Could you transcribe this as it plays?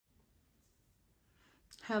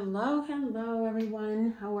Hello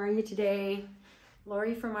everyone. How are you today?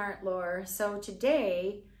 Lori from Art Lore. So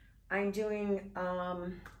today I'm doing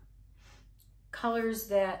colors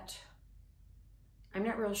that I'm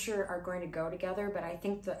not real sure are going to go together, but I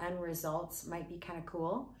think the end results might be kind of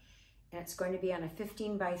cool. And it's going to be on a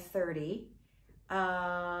 15 by 30.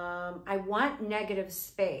 I want negative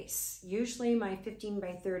space. Usually my 15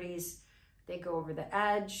 by 30s, they go over the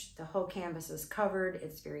edge. The whole canvas is covered.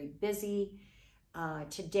 It's very busy.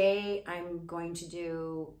 Today I'm going to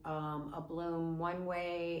do a bloom one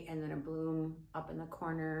way and then a bloom up in the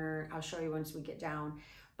corner. I'll show you once we get down,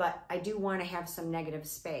 but I do want to have some negative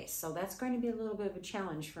space. So that's going to be a little bit of a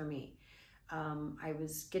challenge for me. I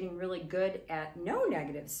was getting really good at no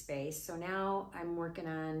negative space. So now I'm working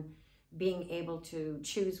on being able to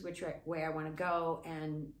choose which way I want to go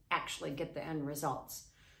and actually get the end results.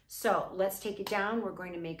 So let's take it down. We're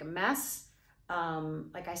going to make a mess.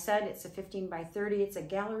 Like I said, it's a 15 by 30. It's a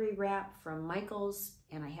gallery wrap from Michaels,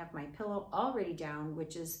 and I have my pillow already down,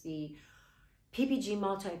 which is the PPG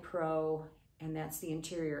Multi-pro, and that's the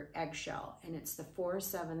interior eggshell, and it's the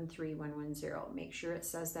 473110. Make sure it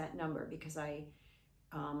says that number because I've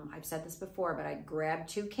said this before, but I grabbed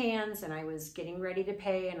 2 cans and I was getting ready to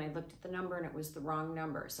pay and I looked at the number and it was the wrong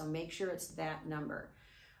number. So make sure it's that number.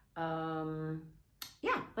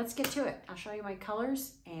 Yeah, let's get to it. I'll show you my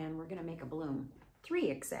colors and we're gonna make a bloom. 3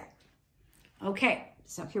 exact. Okay,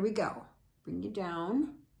 so here we go. Bring you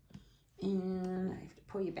down and I have to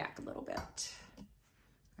pull you back a little bit.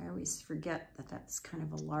 I always forget that that's kind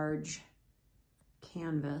of a large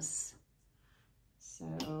canvas.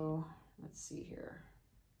 So let's see here.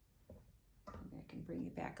 Maybe I can bring you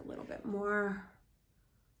back a little bit more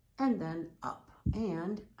and then up.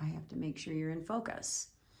 And I have to make sure you're in focus.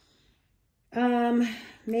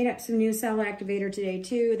 Made up some new cell activator today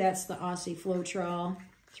too. That's the Aussie Floetrol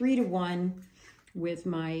 3-to-1 with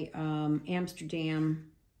my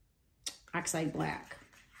Amsterdam Oxide Black.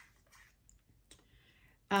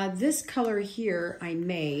 This color here I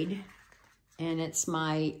made, and it's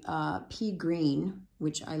my pea green,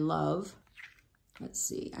 which I love. Let's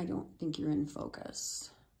see, I don't think you're in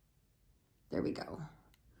focus. There we go.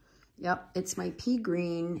 Yep, it's my pea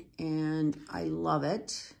green and I love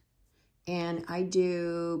it. And I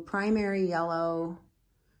do primary yellow,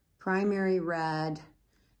 primary red,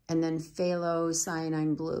 and then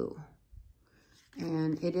phthlocyanine blue.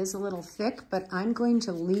 And it is a little thick, but I'm going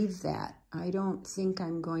to leave that. I don't think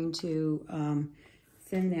I'm going to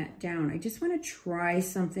thin that down. I just want to try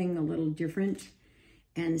something a little different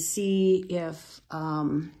and see if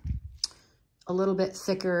a little bit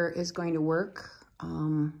thicker is going to work.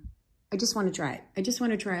 I just want to try it. I just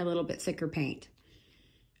want to try a little bit thicker paint.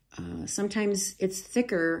 Sometimes it's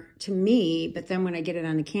thicker to me, but then when I get it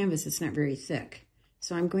on the canvas, it's not very thick.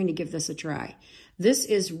 So I'm going to give this a try. This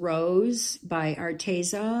is Rose by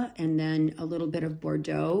Arteza, and then a little bit of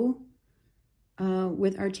Bordeaux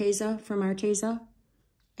with Arteza, from Arteza.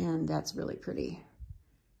 And that's really pretty.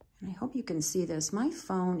 And I hope you can see this. My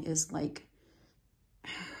phone is like,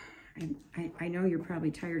 I know you're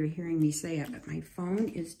probably tired of hearing me say it, but my phone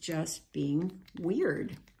is just being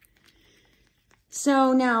weird.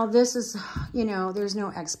 So now this is, you know, there's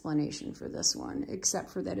no explanation for this one, except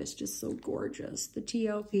for that it's just so gorgeous. The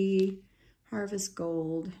TLP, Harvest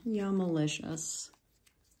Gold, Yum-alicious.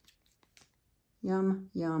 Yum,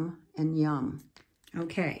 yum, and yum.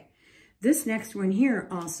 Okay, this next one here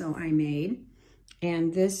also I made,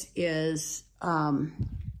 and this is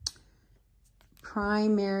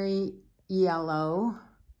primary yellow,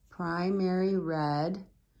 primary red,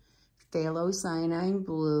 phthlocyanine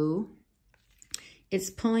blue. It's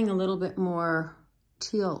pulling a little bit more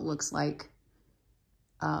teal, it looks like,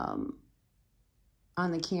 on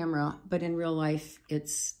the camera, but in real life,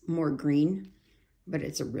 it's more green, but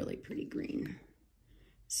it's a really pretty green.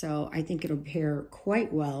 So I think it'll pair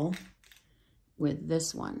quite well with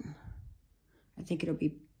this one. I think it'll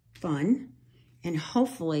be fun, and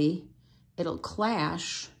hopefully it'll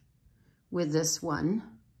clash with this one,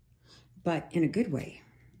 but in a good way.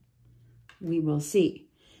 We will see.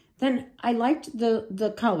 Then I liked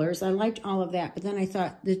the colors. I liked all of that, but then I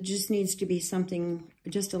thought there just needs to be something,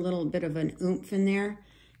 just a little bit of an oomph in there.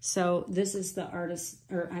 So this is the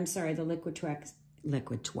Liquitex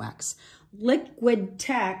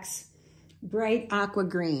Bright Aqua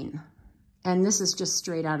Green. And this is just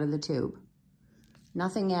straight out of the tube.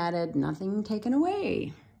 Nothing added, nothing taken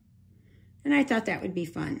away. And I thought that would be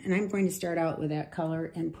fun. And I'm going to start out with that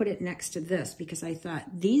color and put it next to this because I thought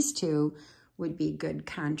these two would be good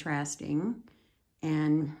contrasting,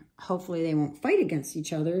 and hopefully they won't fight against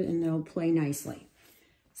each other and they'll play nicely.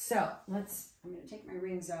 So I'm gonna take my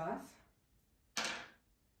rings off.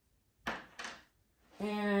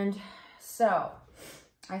 And so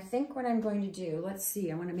I think what I'm going to do, let's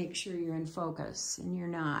see, I want to make sure you're in focus and you're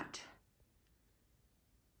not.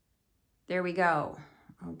 There we go.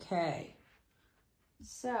 Okay.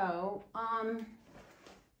 So,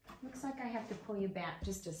 looks like I have to pull you back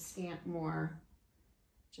just a scant more,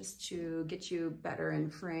 just to get you better in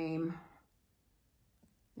frame.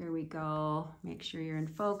 There we go. Make sure you're in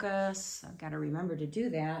focus. I've got to remember to do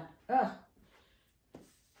that. Ugh.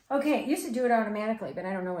 Okay, it used to do it automatically, but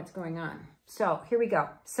I don't know what's going on. So here we go.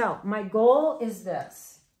 So my goal is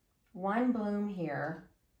this. One bloom here,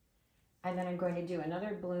 and then I'm going to do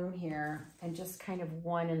another bloom here, and just kind of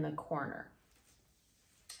one in the corner.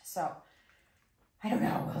 So I don't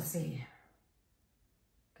know, we'll see.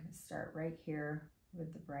 I'm going to start right here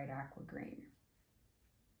with the bright aqua green.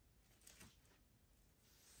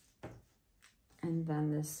 And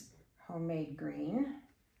then this homemade green.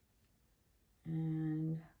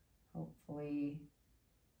 And hopefully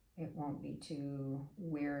it won't be too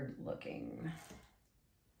weird looking.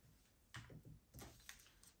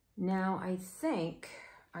 Now I think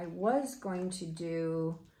I was going to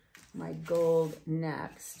do my gold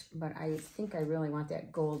next, but I think I really want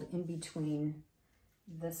that gold in between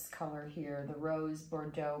this color here, the rose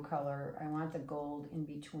Bordeaux color. I want the gold in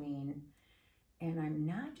between, and I'm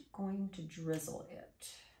not going to drizzle it.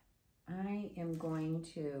 I am going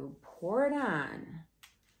to pour it on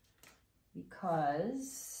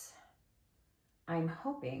because I'm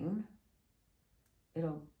hoping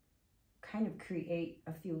it'll kind of create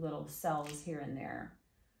a few little cells here and there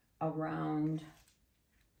around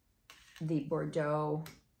the Bordeaux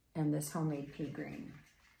and this homemade pea green.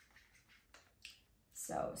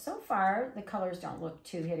 So far the colors don't look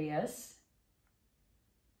too hideous.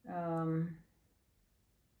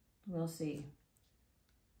 We'll see.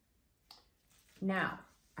 Now,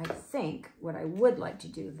 I think what I would like to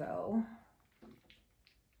do though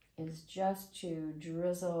is just to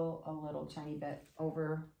drizzle a little tiny bit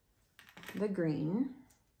over the green.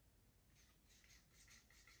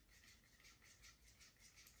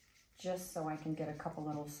 Just so I can get a couple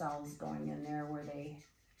little cells going in there where they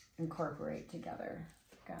incorporate together.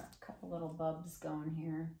 Got a couple little bulbs going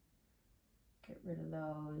here. Get rid of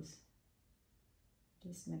those.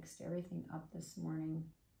 Just mixed everything up this morning.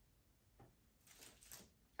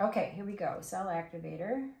 Okay, here we go. Cell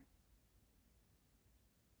activator.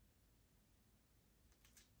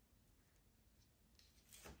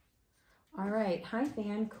 All right, high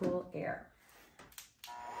fan, cool air.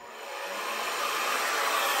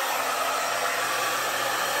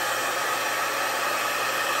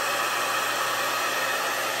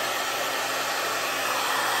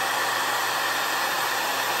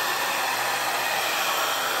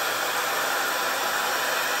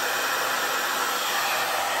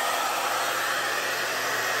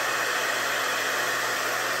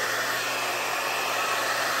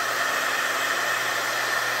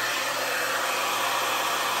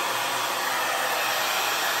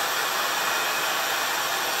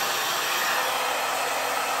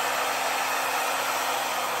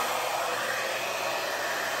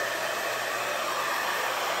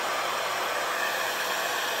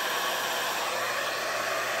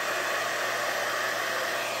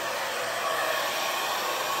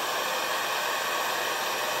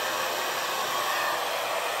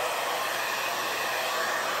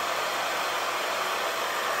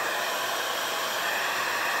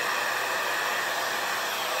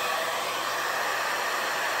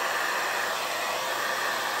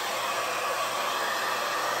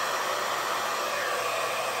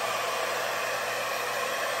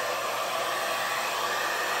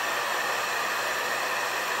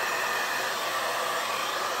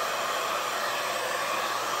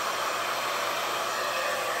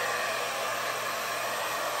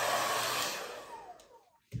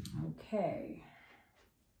 Okay,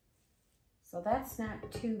 so that's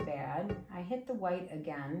not too bad. I hit the white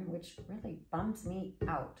again, which really bums me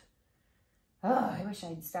out. Oh, I wish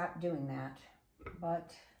I'd stopped doing that,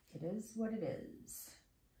 but it is what it is.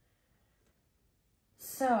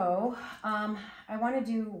 So I want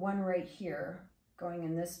to do one right here going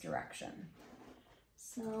in this direction.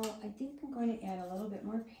 So I think I'm going to add a little bit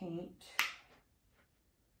more paint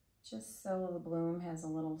just so the bloom has a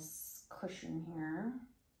little cushion here.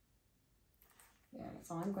 Yeah,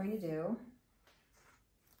 that's all I'm going to do.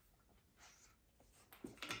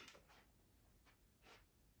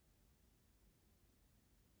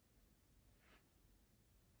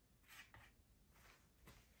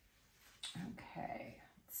 Okay,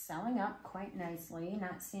 it's selling up quite nicely.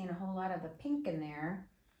 Not seeing a whole lot of the pink in there,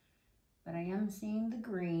 but I am seeing the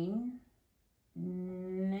green.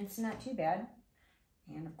 It's not too bad.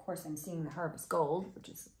 And of course I'm seeing the Harvest Gold, which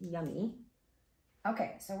is yummy.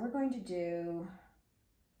 Okay, so we're going to do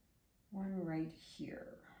one right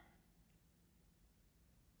here.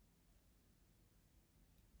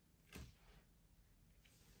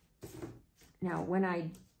 Now, when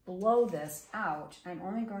I blow this out, I'm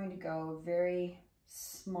only going to go very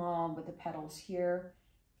small with the petals here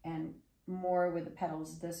and more with the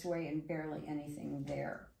petals this way and barely anything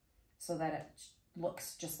there, so that it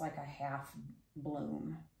looks just like a half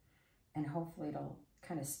bloom, and hopefully it'll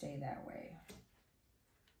kind of stay that way.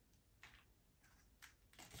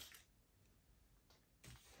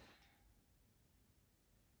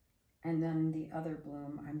 And then the other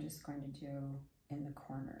bloom I'm just going to do in the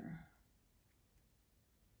corner.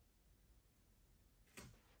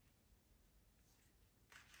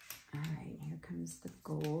 All right, here comes the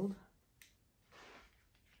gold.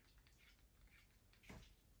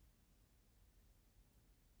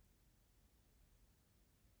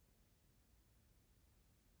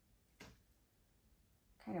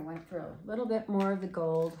 Kind of went for a little bit more of the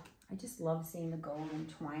gold. I just love seeing the gold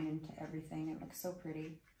entwine into everything. It looks so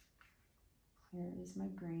pretty. Here is my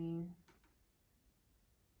green.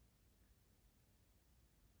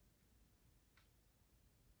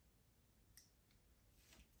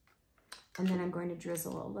 And then I'm going to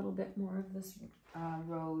drizzle a little bit more of this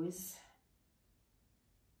rose.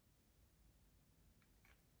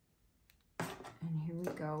 And here we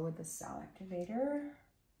go with the cell activator.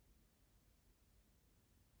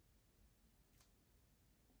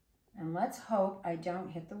 And let's hope I don't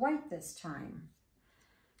hit the white this time.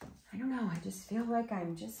 I don't know, I just feel like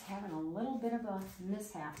I'm just having a little bit of a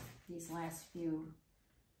mishap these last few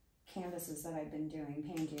canvases that I've been doing,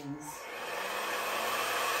 paintings.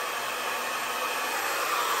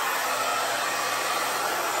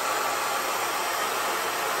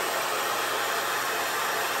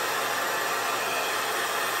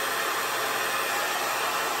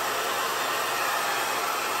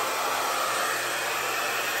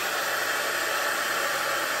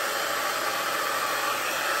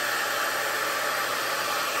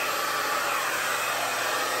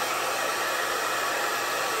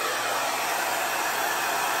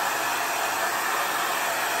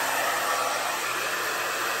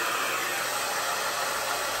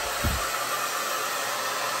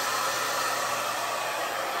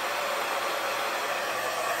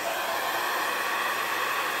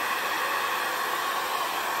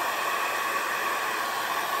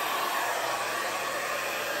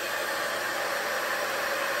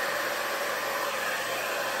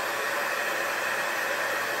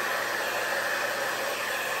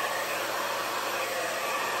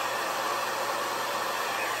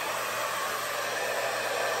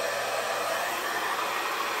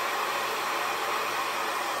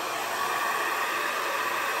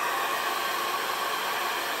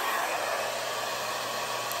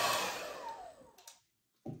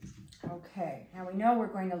 Okay, now we know we're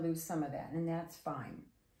going to lose some of that, and that's fine.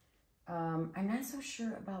 I'm not so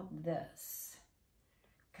sure about this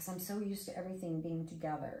because I'm so used to everything being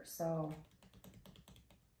together. So,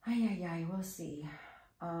 we'll see.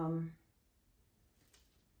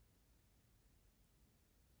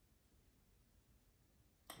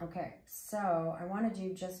 Okay, so I want to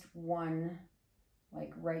do just one,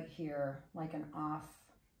 like right here, like an off,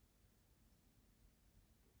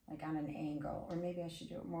 like on an angle, or maybe I should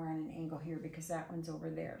do it more on an angle here because that one's over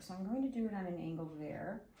there. So I'm going to do it on an angle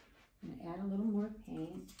there. I'm going to add a little more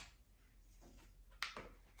paint.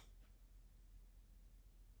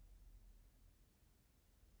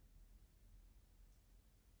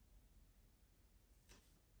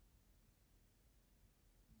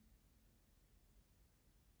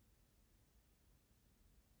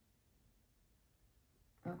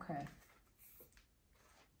 Okay.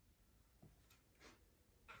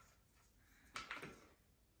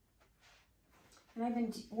 And I've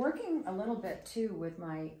been working a little bit too with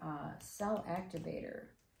my cell activator.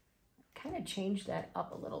 Kind of changed that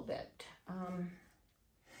up a little bit.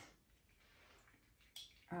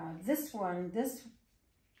 This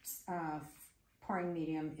pouring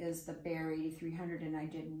medium is the Behr 8300, and I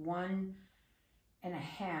did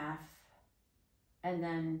 1.5 and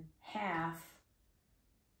then half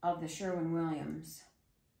of the Sherrwin Williams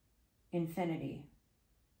Infinity.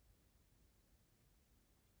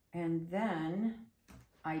 And then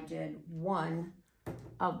I did 1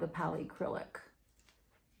 of the polycrylic.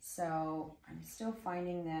 So I'm still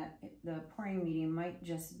finding that the pouring medium might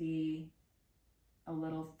just be a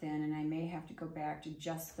little thin, and I may have to go back to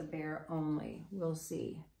just the Behr only. We'll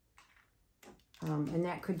see. And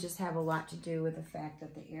that could just have a lot to do with the fact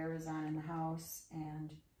that the air is on in the house,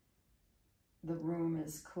 and the room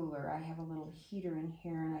is cooler. I have a little heater in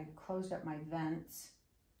here and I've closed up my vents.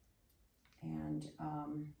 And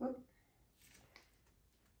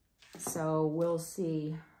so we'll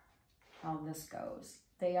see how this goes.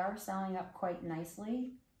 They are selling up quite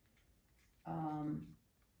nicely.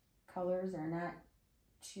 Colors are not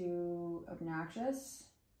too obnoxious.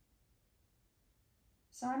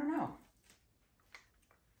 So I don't know.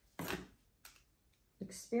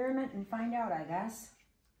 Experiment and find out, I guess.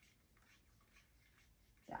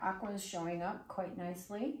 The aqua is showing up quite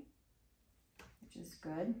nicely, which is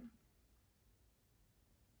good.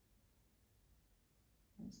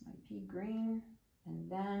 There's my pea green, and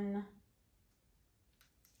then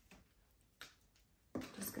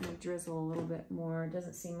just going to drizzle a little bit more. It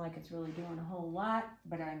doesn't seem like it's really doing a whole lot,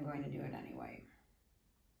 but I'm going to do it anyway.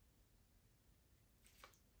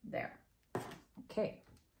 There. Okay.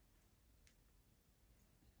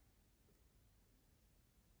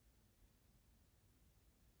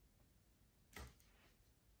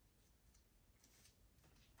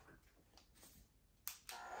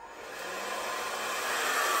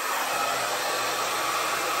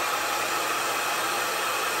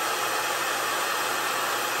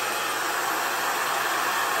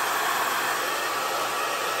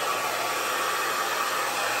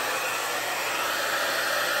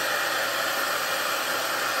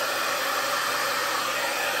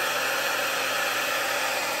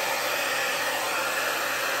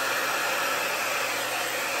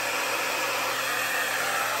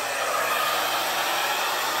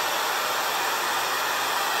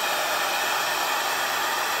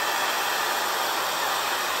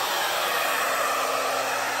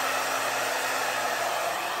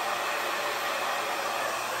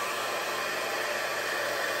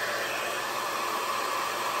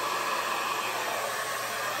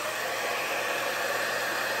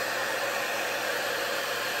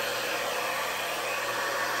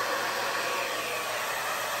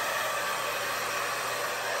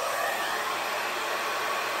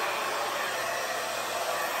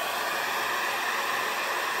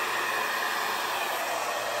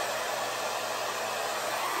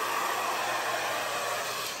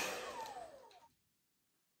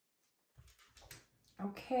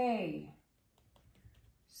 Okay,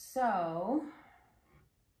 so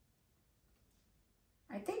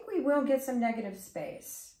I think we will get some negative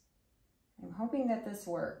space. I'm hoping that this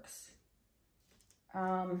works.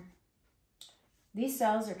 These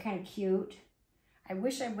cells are kind of cute. I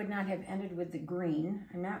wish I would not have ended with the green.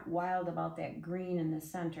 I'm not wild about that green in the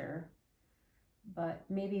center, but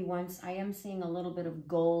maybe once, I am seeing a little bit of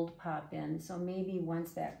gold pop in, so maybe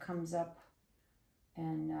once that comes up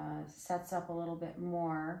and sets up a little bit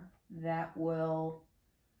more, that will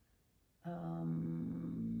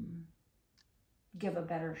give a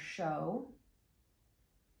better show.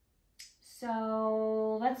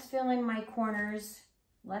 So let's fill in my corners.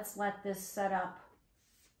 Let's let this set up,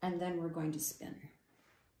 and then we're going to spin.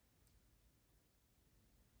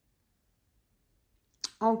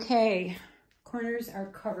 Okay, corners are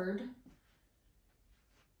covered.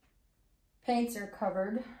 Paints are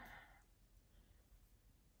covered.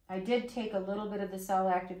 I did take a little bit of the cell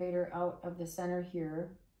activator out of the center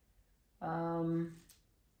here.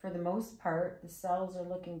 For the most part, the cells are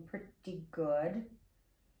looking pretty good.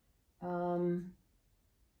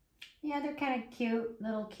 Yeah, they're kind of cute,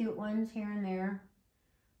 little cute ones here and there.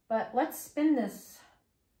 But let's spin this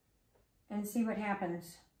and see what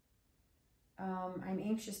happens. I'm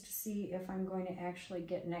anxious to see if I'm going to actually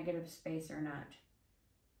get negative space or not.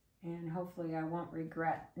 And hopefully I won't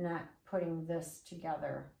regret not putting this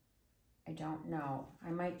together. I don't know.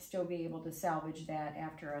 I might still be able to salvage that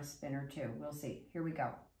after a spin or two. We'll see. Here we go.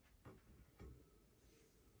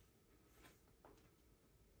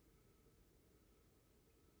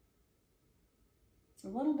 It's a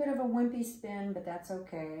little bit of a wimpy spin, but that's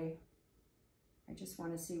okay. I just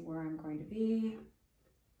want to see where I'm going to be.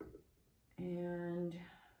 And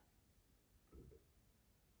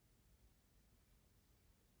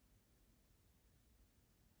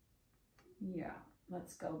yeah,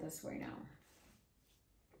 let's go this way now.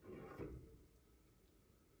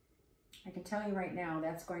 I can tell you right now,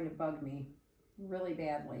 that's going to bug me really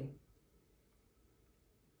badly.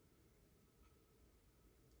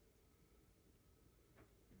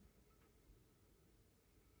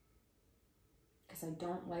 Because I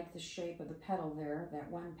don't like the shape of the petal there,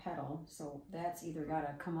 that one petal. So that's either got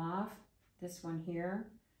to come off. This one here,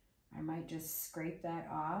 I might just scrape that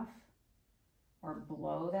off or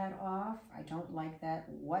blow that off. I don't like that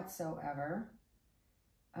whatsoever.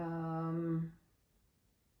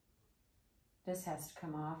 This has to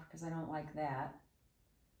come off because I don't like that.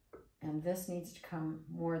 And this needs to come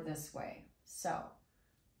more this way. So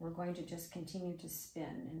we're going to just continue to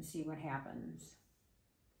spin and see what happens.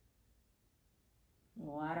 A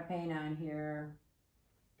lot of paint on here.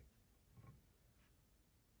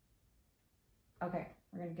 Okay,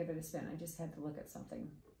 we're going to give it a spin. I just had to look at something.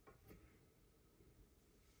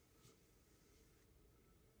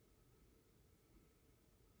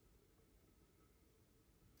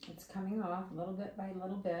 It's coming off little bit by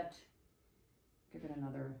little bit. Give it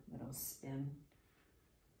another little spin.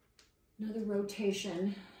 Another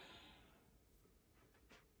rotation.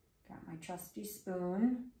 Got my trusty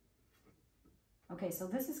spoon. Okay, so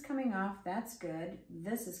this is coming off. That's good.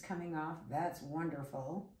 This is coming off. That's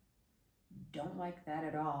wonderful. Don't like that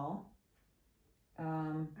at all.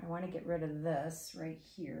 I want to get rid of this right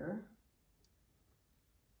here.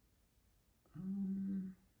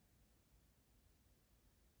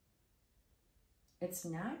 It's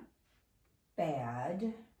not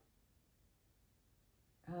bad.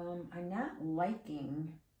 I'm not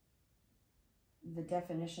liking the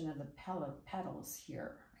definition of the petals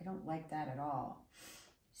here. I don't like that at all.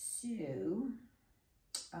 So,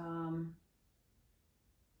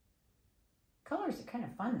 colors are kind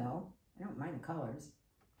of fun though. I don't mind the colors.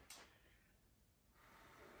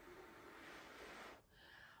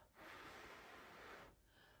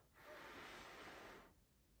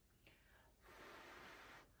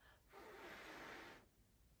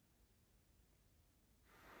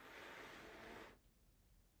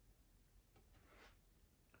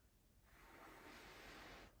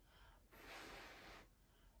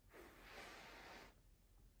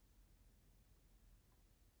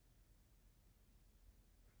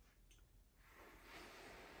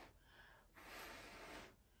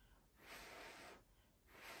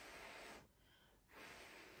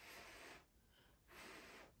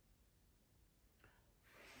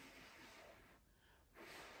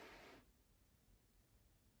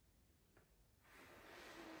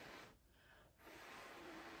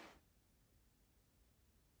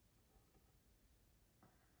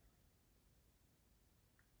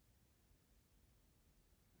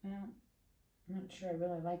 Well, I'm not sure I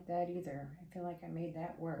really like that either. I feel like I made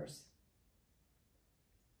that worse.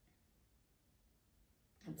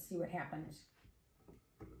 Let's see what happens.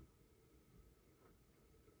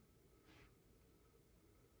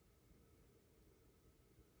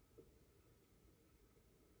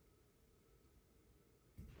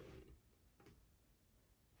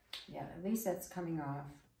 Yeah, at least that's coming off.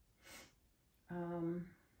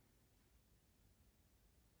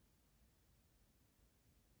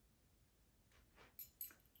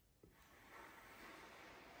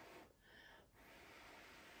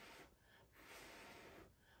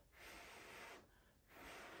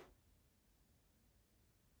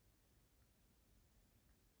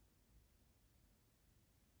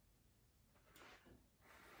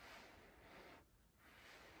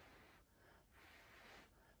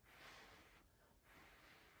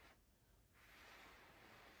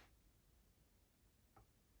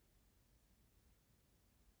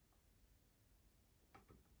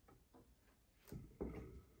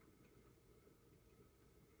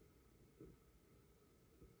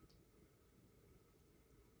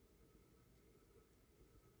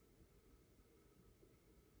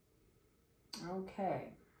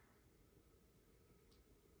 Okay.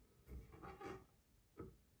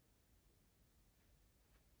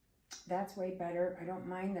 That's way better. I don't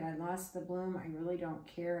mind that I lost the bloom. I really don't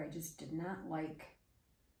care. I just did not like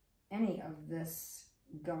any of this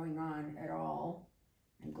going on at all.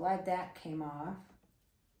 I'm glad that came off.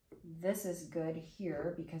 This is good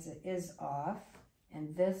here because it is off.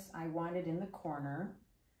 And this I wanted in the corner.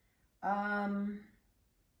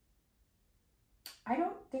 I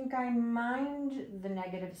don't think I mind the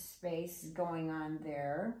negative space going on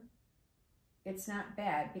there. It's not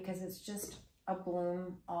bad because it's just a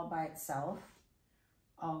bloom all by itself.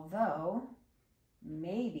 Although,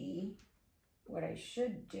 maybe what I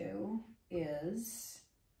should do is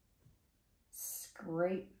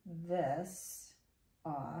scrape this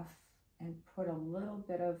off and put a little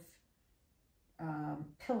bit of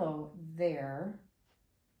pillow there.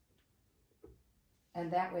 And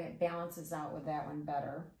that way it balances out with that one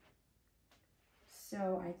better.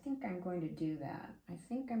 So I think I'm going to do that. I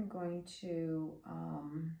think I'm going to,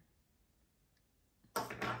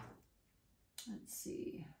 let's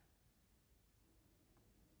see.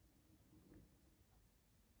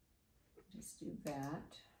 Just do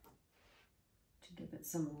that to give it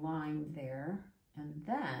some line there. And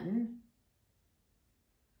then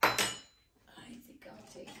I think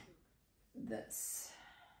I'll take this.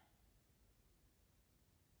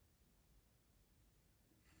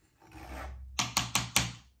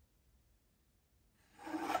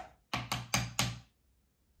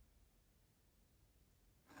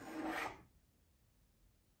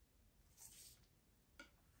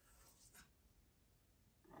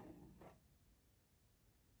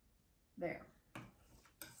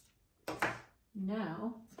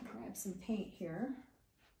 Now, grab some paint here.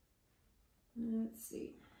 Let's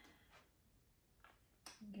see.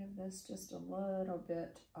 Give this just a little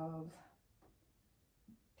bit of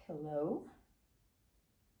pillow.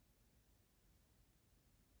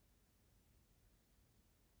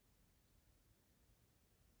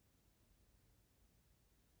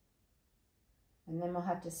 And then we'll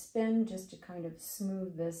have to spin just to kind of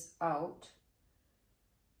smooth this out,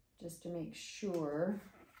 just to make sure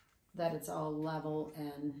that it's all level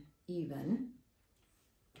and even.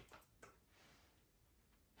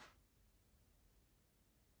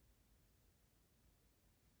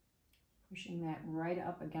 Pushing that right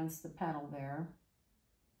up against the pedal there.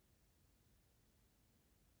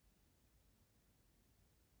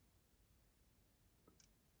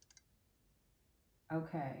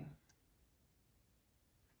 Okay.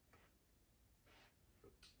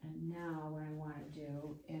 And now what I want to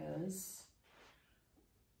do is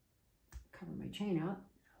cover my chain up.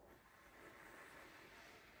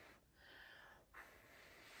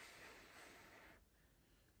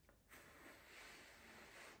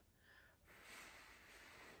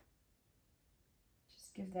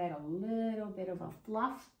 Just give that a little bit of a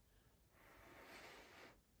fluff.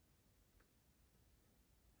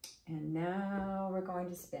 And now we're going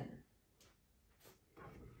to spin.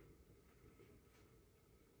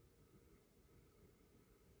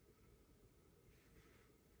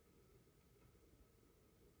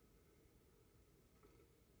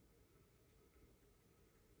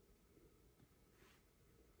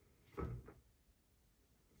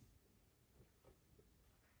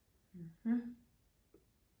 I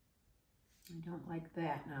don't like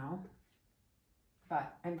that now,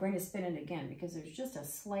 but I'm going to spin it again because there's just a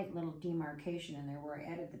slight little demarcation in there where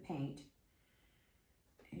I added the paint.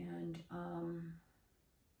 And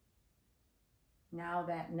now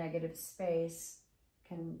that negative space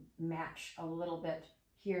can match a little bit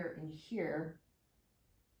here and here.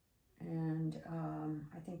 And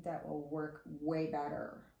I think that will work way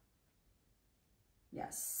better.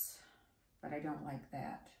 Yes, but I don't like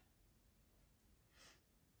that.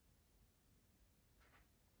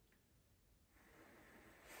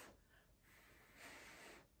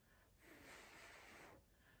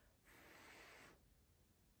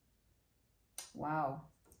 Wow,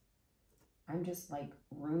 I'm just like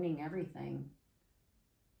ruining everything.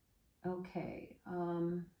 Okay,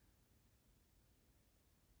 all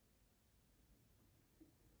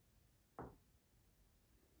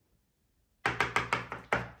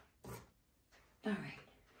right.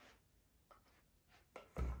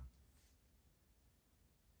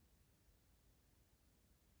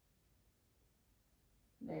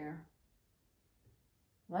 There.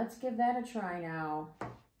 Let's give that a try now.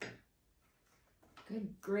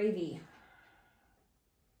 Good gravy.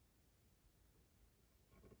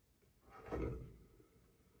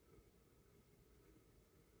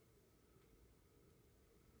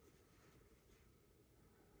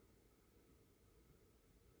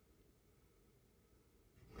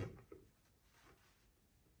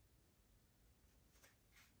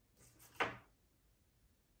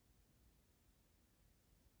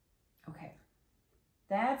 Okay,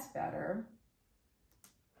 that's better.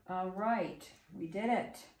 All right, we did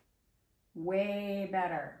it. Way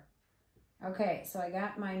better. Okay, so I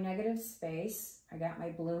got my negative space. I got my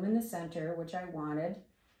bloom in the center, which I wanted.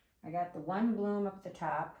 I got the one bloom up the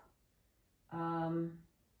top.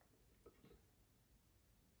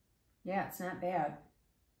 Yeah, it's not bad.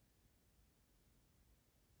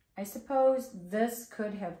 I suppose this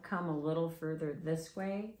could have come a little further this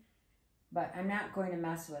way, but I'm not going to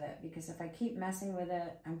mess with it because if I keep messing with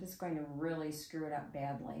it, I'm just going to really screw it up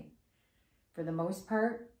badly. For the most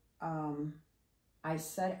part, I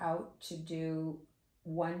set out to do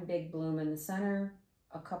one big bloom in the center,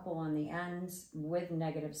 a couple on the ends with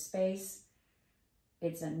negative space.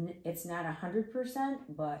 It's not 100%,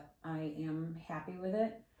 but I am happy with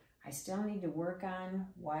it. I still need to work on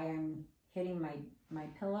why I'm hitting my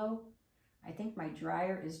pillow. I think my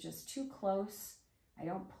dryer is just too close. I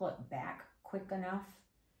don't pull it back quick enough.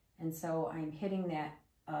 And so I'm hitting that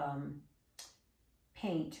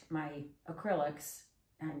paint, my acrylics,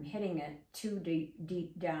 I'm hitting it too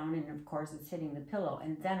deep down, and of course it's hitting the pillow,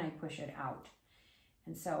 and then I push it out.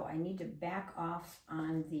 And so I need to back off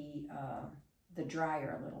on the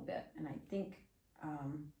dryer a little bit, and I think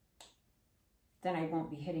then I won't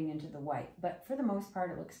be hitting into the white. But for the most part,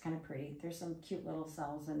 it looks kind of pretty. There's some cute little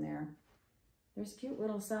cells in there. There's cute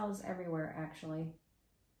little cells everywhere, actually.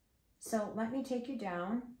 So let me take you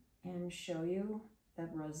down and show you the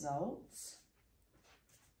results,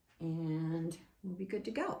 and we'll be good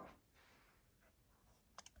to go.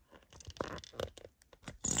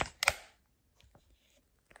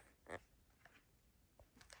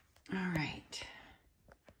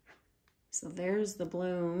 So there's the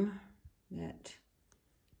bloom that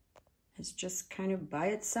is just kind of by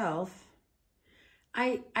itself.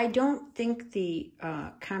 I don't think the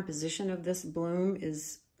composition of this bloom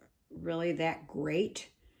is really that great,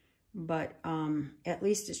 but at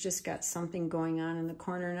least it's just got something going on in the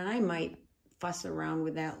corner, and I might fuss around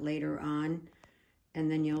with that later on, and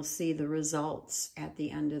then you'll see the results at the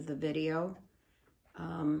end of the video.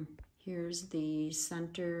 Here's the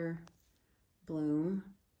center bloom.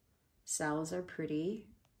 Cells are pretty.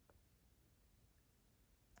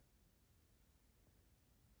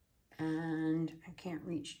 And I can't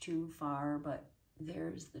reach too far, but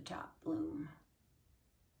there's the top bloom.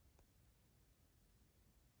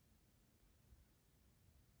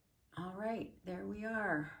 All right, there we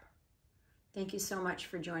are. Thank you so much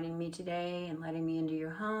for joining me today and letting me into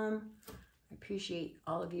your home. I appreciate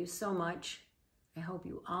all of you so much. I hope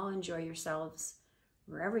you all enjoy yourselves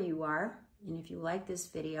wherever you are. And if you like this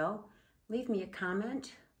video, leave me a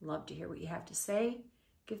comment. Love to hear what you have to say.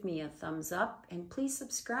 Give me a thumbs up and please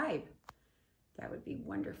subscribe. That would be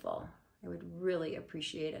wonderful. I would really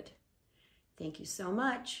appreciate it. Thank you so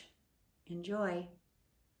much. Enjoy.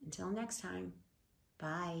 Until next time.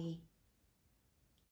 Bye.